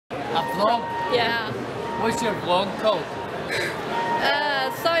A vlog? Yeah. What's your vlog called?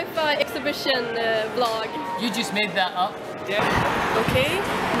 Sci Fi exhibition vlog. You just made that up? Yeah. Okay,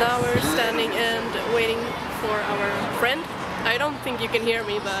 now we're standing and waiting for our friend. I don't think you can hear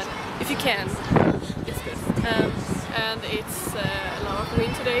me, but if you can, it's good. And it's a lot of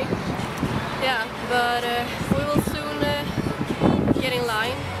wind today. Yeah, but we will soon get in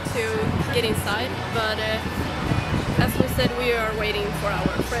line to get inside. But as we said, we are waiting for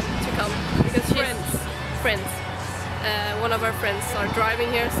our friend to come because friends. One of our friends are driving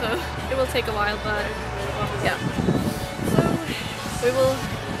here, so it will take a while. But yeah, so we will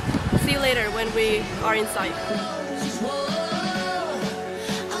see you later when we are inside.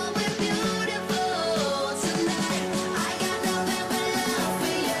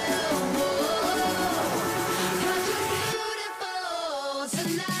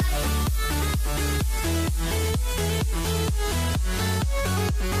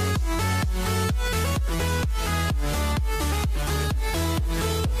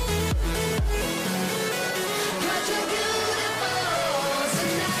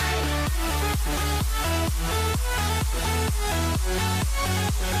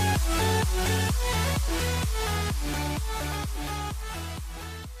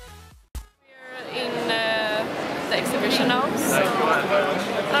 Exhibition now, so I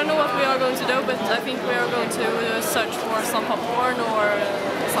don't know what we are going to do, but I think we are going to search for some popcorn or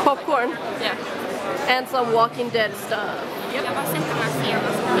something. Popcorn? Yeah. And some Walking Dead stuff. Yep.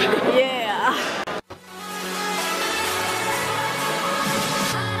 Yeah.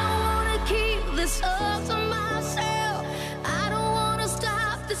 I don't wanna keep this up to myself. I don't wanna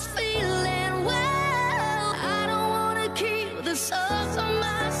stop this feeling well. I don't wanna keep this up to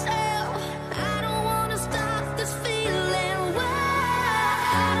myself. I don't wanna stop this feeling well.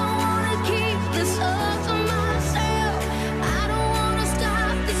 I don't wanna keep this up to myself. I don't wanna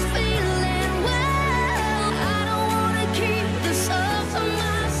stop this feeling well. I don't wanna keep this up to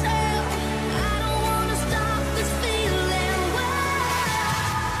myself. I don't wanna stop this feeling well.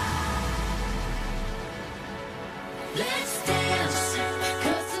 Let's dance,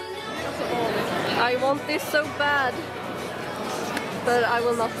 'cause tonight I want this so bad, but I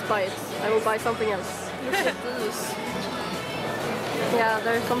will not buy it. I will buy something else. Look at this. Yeah,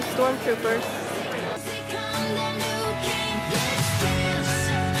 there are some stormtroopers.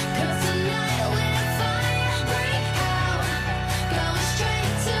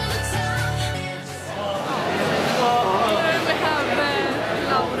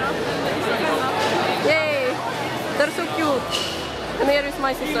 Yay! They're so cute. And here is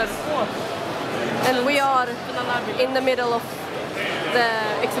my sister. And we are in the middle of the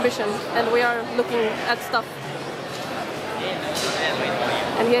exhibition and we are looking at stuff.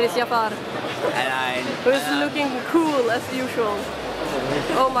 And here is Jafar, who's looking cool as usual.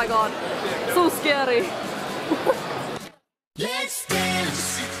 Oh my god, so scary. let's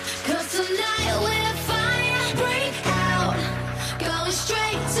dance, 'cause tonight when fire break out, going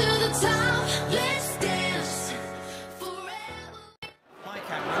straight to the top. Let's dance forever. My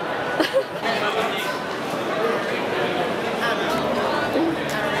camera.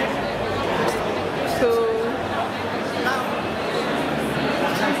 Cool.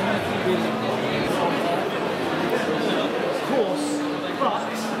 Of course, but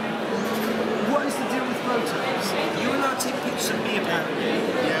what is the deal with photos? You're allowed to take pictures of me apparently.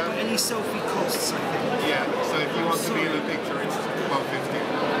 Yeah. But any selfie costs, I think. Yeah, so if you want to be in the picture, it's $12.50.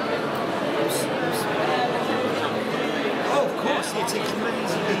 Oh, of course, it takes many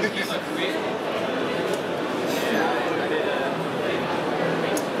pictures.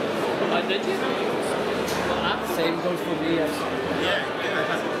 Did you? Same goes for me. Yeah.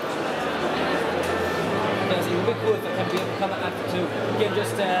 It would be cool if I can come after 2. You can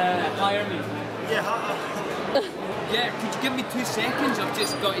just hire me. Yeah, Yeah, could you give me 2 seconds? I've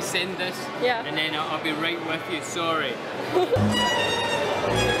just got to send this. Yeah. And then I'll be right with you, sorry.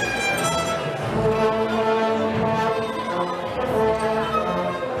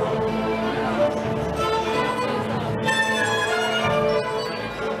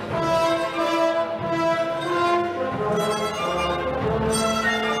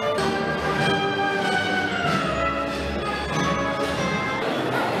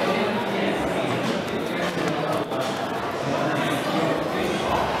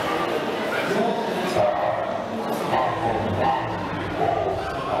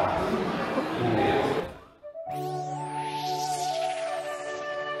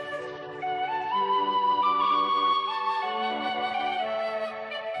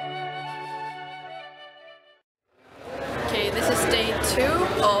 Okay, this is day 2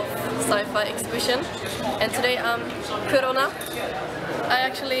 of Sci Fi exhibition, and today I'm Corona.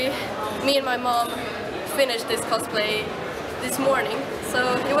 Me and my mom finished this cosplay this morning,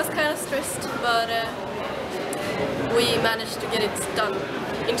 so it was kind of stressed, but we managed to get it done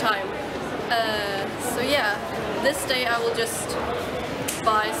in time. So yeah, this day I will just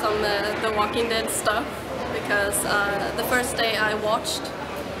buy some The Walking Dead stuff, because the first day I watched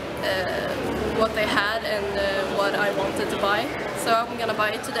what they had and what I wanted to buy, so I'm gonna buy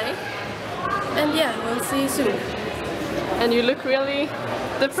it today. And yeah, we'll see you soon. And you look really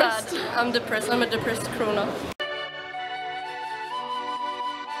depressed. Sad. I'm depressed. I'm a depressed Corona.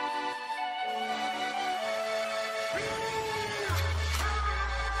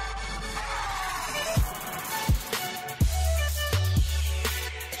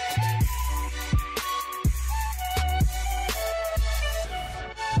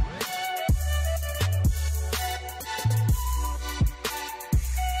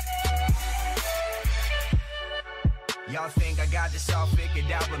 Y'all think I got this all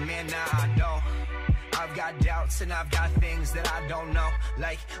figured out, but man, nah, I don't. I've got doubts and I've got things that I don't know.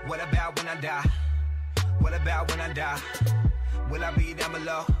 Like, what about when I die? What about when I die? Will I be down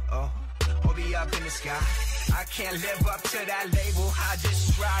below? Oh, or be up in the sky? I can't live up to that label. I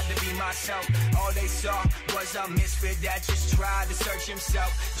just tried to be myself. All they saw was a misfit that just tried to search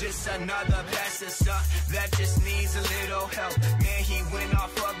himself. Just another bastard son that just needs a little help. Man, he went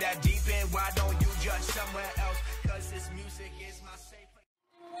off of that deep end. Why don't you judge somewhere else? Cause this music is my safe place.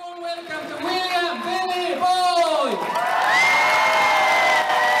 Welcome to William Billy Boy!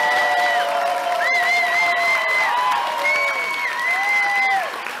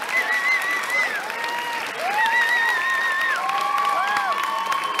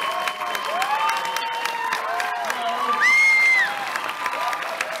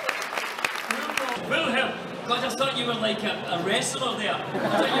 Wilhelm, God, I thought you were like a wrestler there.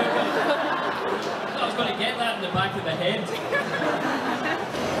 I was going to get that in the back of the head.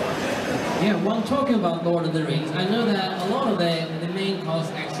 Yeah, while talking about Lord of the Rings, I know that a lot of the main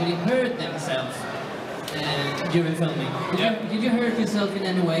cast actually hurt themselves during filming. Did you hurt yourself in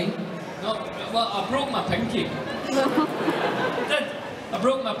any way? No, well, I broke my pinky. I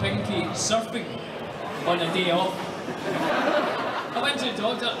broke my pinky surfing on a day off. I went to the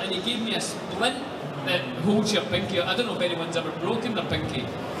doctor and he gave me a splint that holds your pinky. I don't know if anyone's ever broken their pinky,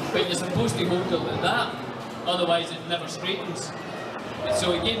 but you're supposed to hold it like that, otherwise it never straightens.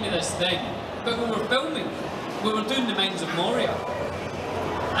 So he gave me this thing. But we were filming, we were doing the Mines of Moria,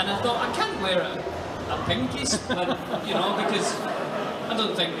 and I thought, I can't wear a pinky splint, you know, because I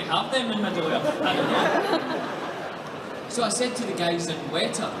don't think they have them in Middle-earth. I don't know. So I said to the guys in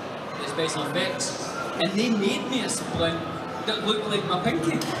Weta, the special effects, and they made me a splint that looked like my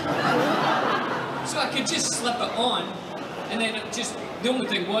pinky. So I could just slip it on, and then it just, the only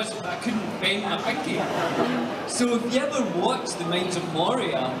thing was I couldn't bend my pinky. So if you ever watch the Mines of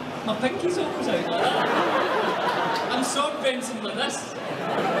Moria, my pinky's always out like that. I'm sword fencing like this.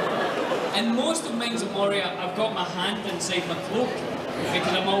 And most of Mines of Moria, I've got my hand inside my cloak,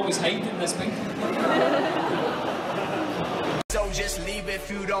 because I'm always hiding this pinky. So just leave if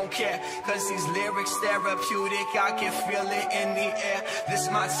you don't care, cause these lyrics therapeutic, I can feel it in the air. This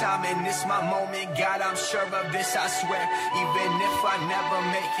my time and this my moment, God, I'm sure of this, I swear. Even if I never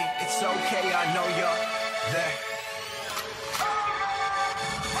make it, it's okay, I know you're there.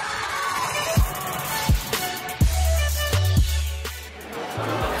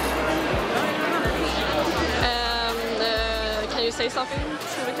 Can you say something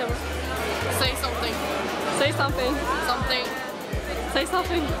to the camera? Say something. Say something. Something. Say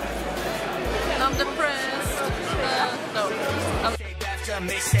something. I'm depressed. No. After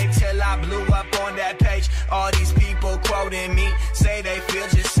mixtape till I blew up on that page. All these people quoting me, say they feel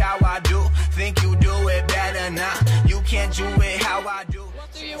just how I do. Think you do it better now. You can't do it how I do.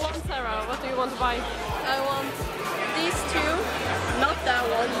 What do you want, Sarah? What do you want to buy? I want these two. Not that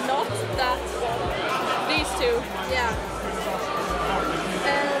one. Not that one. These two. Yeah.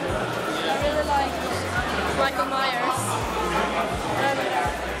 And I really like Michael Myers.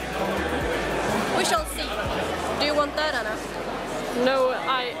 We shall see. Do you want that, Anna? No,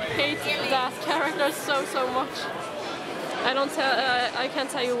 I hate that character so much. I can't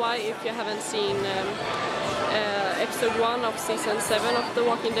tell you why if you haven't seen episode 1 of season 7 of The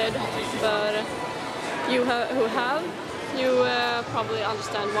Walking Dead, but you who have, you probably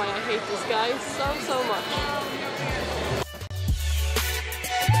understand why I hate this guy so much.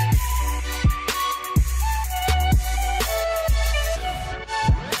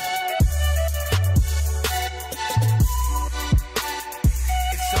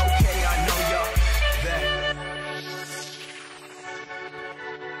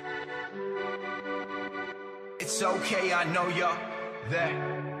 I know you're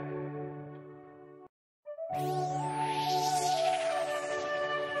there.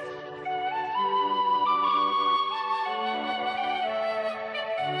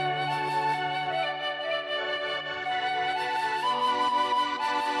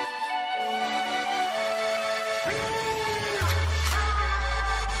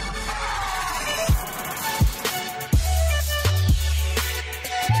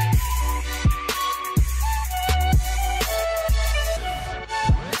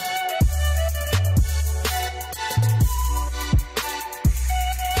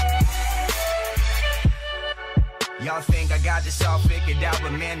 Y'all think I got this all figured out,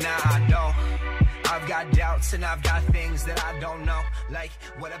 but man, nah, I don't. I've got doubts and I've got things that I don't know. Like,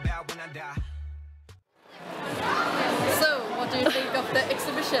 what about when I die? So, what do you think of the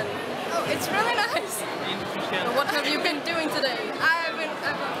exhibition? Oh, it's really nice. And what have you been doing today? I've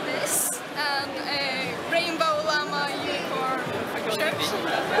got this and a rainbow llama unicorn shirt.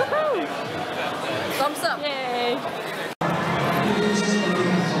 Thumbs up! Yay!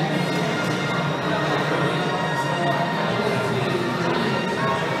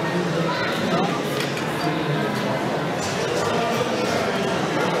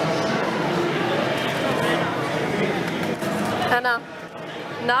 Anna,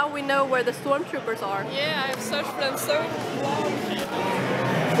 now we know where the stormtroopers are. Yeah, I've searched for them so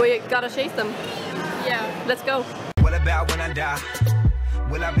long. We gotta chase them. Yeah. Let's go. What about when I die?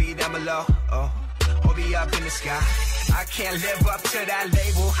 Will I be down below? Oh, or be up in the sky? I can't live up to that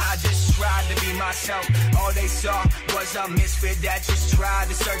label. I just tried to be myself. All they saw was a misfit that just tried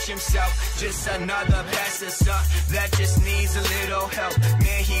to search himself. Just another bastard son that just needs a little help.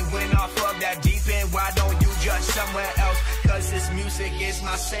 Man, he went off of that deep end. Why don't you judge somewhere else? Cause this music is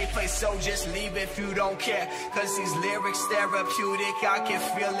my safe place, so just leave if you don't care. Cause these lyrics therapeutic, I can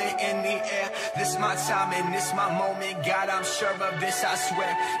feel it in the air. This my time and this my moment. God, I'm sure of this, I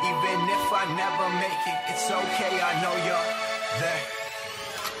swear. Even if I never make it, it's okay, I know you're there.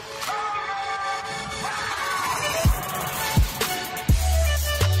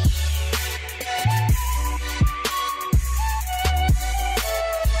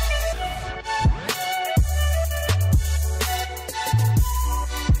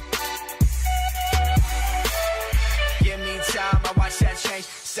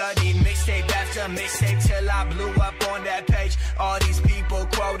 Studied mixtape after mixtape till I blew up on that page. All these people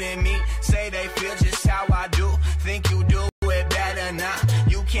quoting me, say they feel just how I do. Think you do it better now.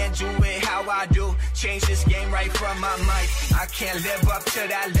 You can't do it how I do. Change this game right from my mic. I can't live up to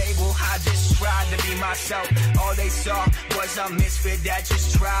that label. I just tried to be myself. All they saw was a misfit that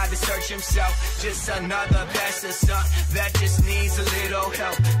just tried to search himself. Just another bastard son that just needs a little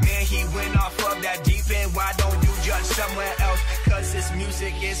help. Man, he went off of that deep end. Why don't you judge somewhere else? Cause this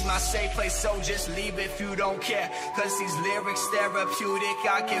music is my safe place, so just leave if you don't care. Cause these lyrics therapeutic,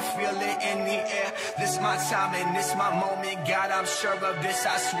 I can feel it in the air. This my time and this my moment. God, I'm sure of this,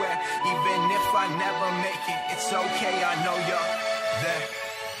 I swear. Even if I never make it, it's okay, I know you're there.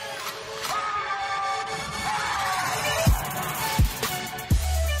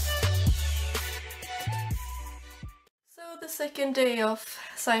 So the second day of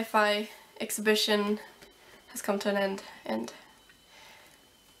Sci Fi exhibition has come to an end, and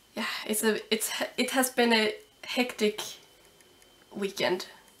yeah, it has been a hectic weekend.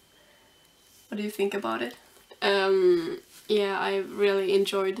 What do you think about it? Yeah, I really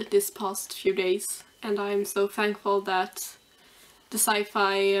enjoyed this past few days, and I'm so thankful that the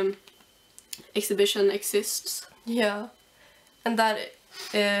Sci-Fi exhibition exists. Yeah, and that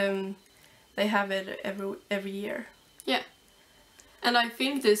they have it every year. Yeah, and I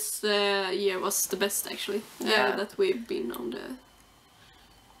think this year was the best actually. Yeah, that we've been on the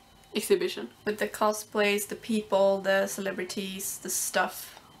exhibition. With the cosplays, the people, the celebrities, the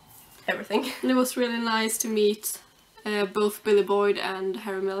stuff, everything. And it was really nice to meet both Billy Boyd and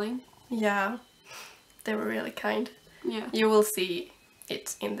Harry Melling. Yeah, they were really kind. Yeah. You will see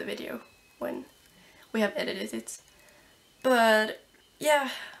it in the video when we have edited it. But yeah,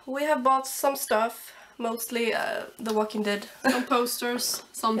 we have bought some stuff, mostly The Walking Dead. Some posters,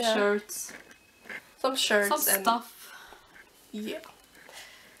 some shirts. Some shirts some and stuff. Yeah.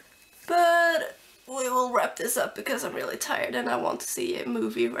 But we will wrap this up because I'm really tired and I want to see a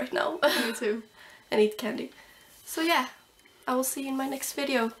movie right now. Me too. And eat candy. So yeah, I will see you in my next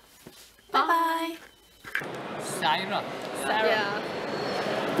video. Bye bye! Sarah, Yeah.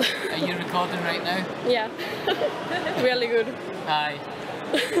 are you recording right now? Yeah. Really good. Aye.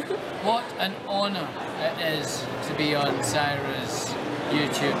 What an honour it is to be on Sarah's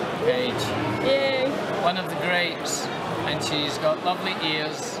YouTube page. Yay. One of the greats, and she's got lovely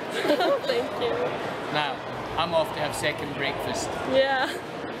ears. Thank you. Now, I'm off to have second breakfast. Yeah.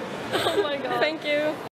 Oh my god. Thank you.